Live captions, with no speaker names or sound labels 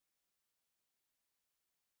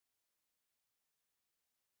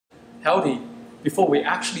Howdy! Before we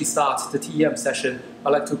actually start the TEM session, I'd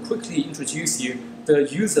like to quickly introduce you the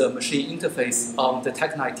user-machine interface on the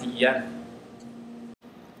TechNight TEM.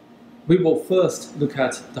 We will first look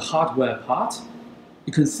at the hardware part.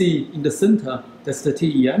 You can see in the center, that's the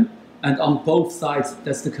TEM, and on both sides,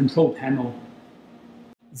 that's the control panel.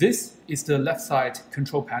 This is the left side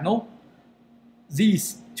control panel.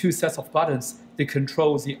 These two sets of buttons, they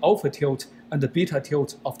control the alpha tilt and the beta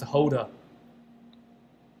tilt of the holder.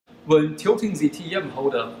 When tilting the TEM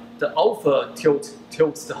holder, the alpha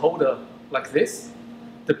tilts the holder like this.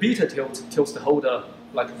 The beta tilts the holder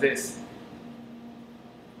like this.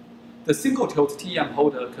 The single tilt TEM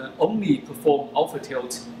holder can only perform alpha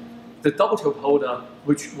tilt. The double tilt holder,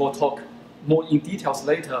 which we'll talk more in details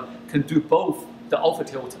later, can do both the alpha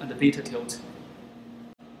tilt and the beta tilt.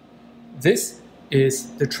 This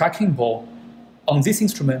is the tracking ball. On this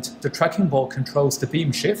instrument, the tracking ball controls the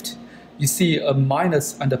beam shift. You see a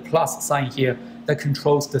minus and a plus sign here that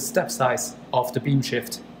controls the step size of the beam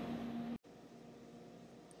shift.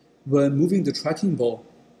 When moving the tracking ball,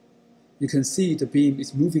 you can see the beam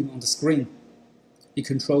is moving on the screen. It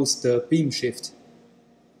controls the beam shift.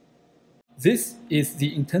 This is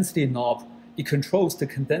the intensity knob. It controls the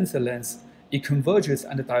condenser length. It converges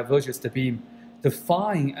and diverges the beam. The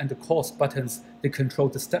fine and the coarse buttons, they control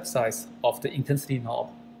the step size of the intensity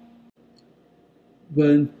knob.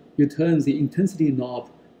 When you turn the intensity knob,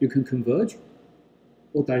 you can converge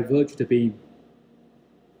or diverge the beam.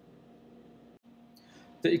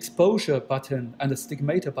 The exposure button and the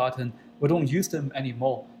stigmator button, we don't use them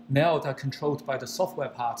anymore. Now they're controlled by the software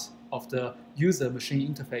part of the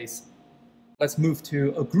user-machine interface. Let's move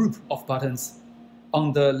to a group of buttons.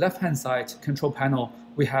 On the left-hand side control panel,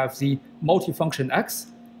 we have the multifunction X,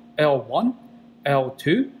 L1,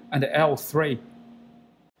 L2, and L3.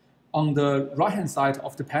 On the right-hand side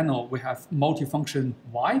of the panel, we have multifunction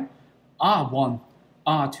Y, R1,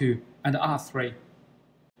 R2, and R3.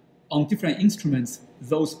 On different instruments,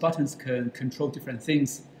 those buttons can control different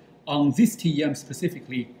things. On this TEM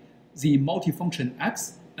specifically, the multifunction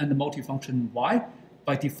X and the multifunction Y,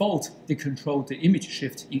 by default, they control the image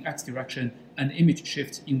shift in X direction and image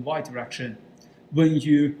shift in Y direction. When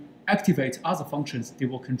you activate other functions, they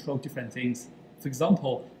will control different things. For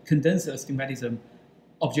example, condenser astigmatism,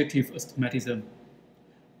 objective astigmatism.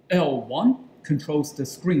 L1 controls the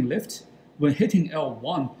screen lift. When hitting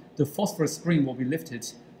L1, the phosphorus screen will be lifted.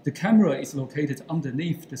 The camera is located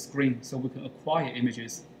underneath the screen, so we can acquire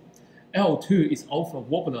images. L2 is alpha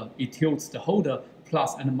wobbler. It tilts the holder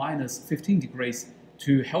plus and minus 15 degrees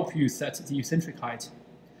to help you set the eccentric height.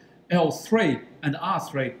 L3 and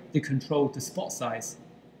R3, they control the spot size.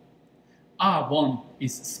 R1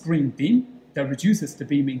 is screen beam that reduces the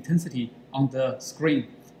beam intensity on the screen,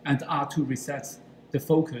 and R2 resets the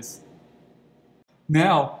focus.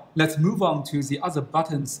 Now, let's move on to the other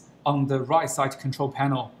buttons on the right side control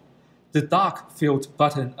panel. The dark field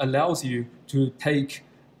button allows you to take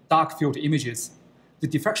dark field images. The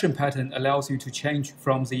diffraction pattern allows you to change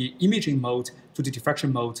from the imaging mode to the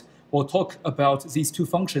diffraction mode. We'll talk about these two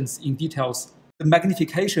functions in details. The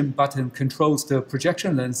magnification button controls the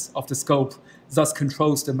projection length of the scope, thus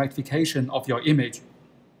controls the magnification of your image.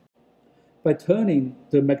 By turning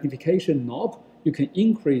the magnification knob, you can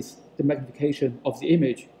increase the magnification of the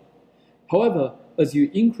image. However, as you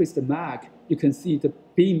increase the mag, you can see the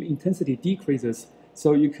beam intensity decreases,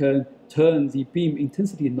 so you can turn the beam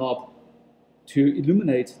intensity knob to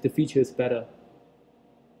illuminate the features better.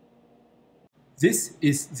 This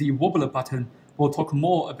is the wobbler button. We'll talk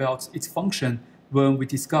more about its function when we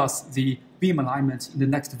discuss the beam alignment in the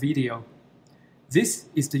next video. This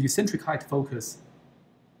is the eccentric height focus.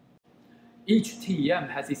 Each TEM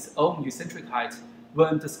has its own eccentric height.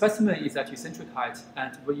 When the specimen is at eccentric height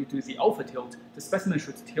and when you do the alpha tilt, the specimen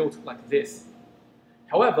should tilt like this.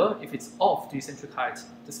 However, if it's off the eccentric height,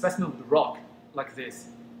 the specimen would rock like this.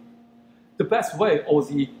 The best way or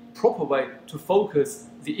the proper way to focus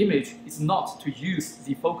the image is not to use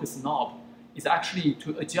the focus knob. It's actually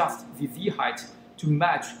to adjust the Z height to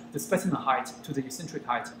match the specimen height to the eccentric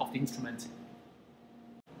height of the instrument.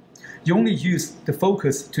 You only use the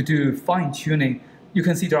focus to do fine-tuning. You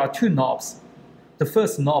can see there are two knobs. The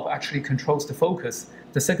first knob actually controls the focus.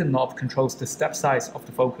 The second knob controls the step size of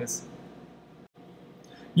the focus.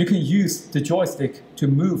 You can use the joystick to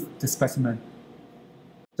move the specimen.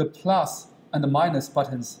 The plus and the minus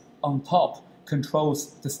buttons on top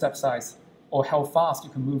controls the step size, or how fast you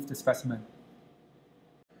can move the specimen.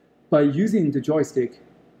 By using the joystick,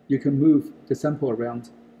 you can move the sample around.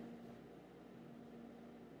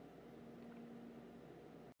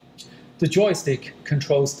 The joystick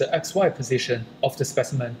controls the XY position of the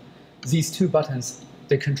specimen. These two buttons,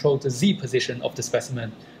 they control the Z position of the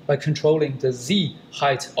specimen. By controlling the Z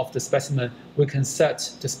height of the specimen, we can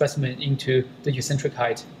set the specimen into the eccentric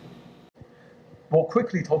height. We'll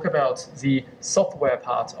quickly talk about the software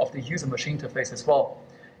part of the user-machine interface as well.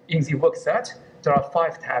 In the work set, there are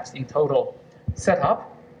 5 tabs in total: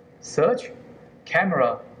 Setup, Search,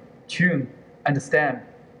 Camera, Tune, and STEM.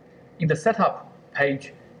 In the Setup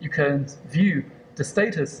page, you can view the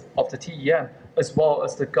status of the TEM as well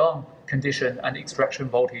as the gun condition and extraction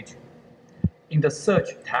voltage. In the Search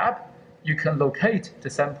tab, you can locate the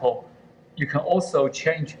sample. You can also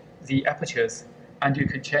change the apertures, and you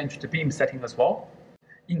can change the beam setting as well.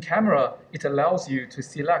 In Camera, it allows you to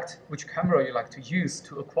select which camera you like to use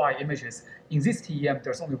to acquire images. In this TEM,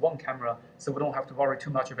 there's only one camera, so we don't have to worry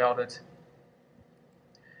too much about it.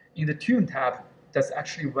 In the Tune tab, that's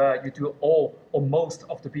actually where you do all or most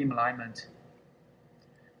of the beam alignment.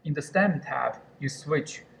 In the STEM tab, you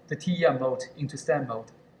switch the TEM mode into STEM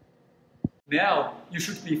mode. Now, you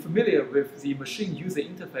should be familiar with the machine user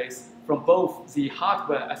interface from both the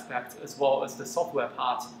hardware aspect as well as the software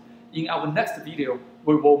part. In our next video,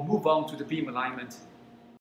 we will move on to the beam alignment.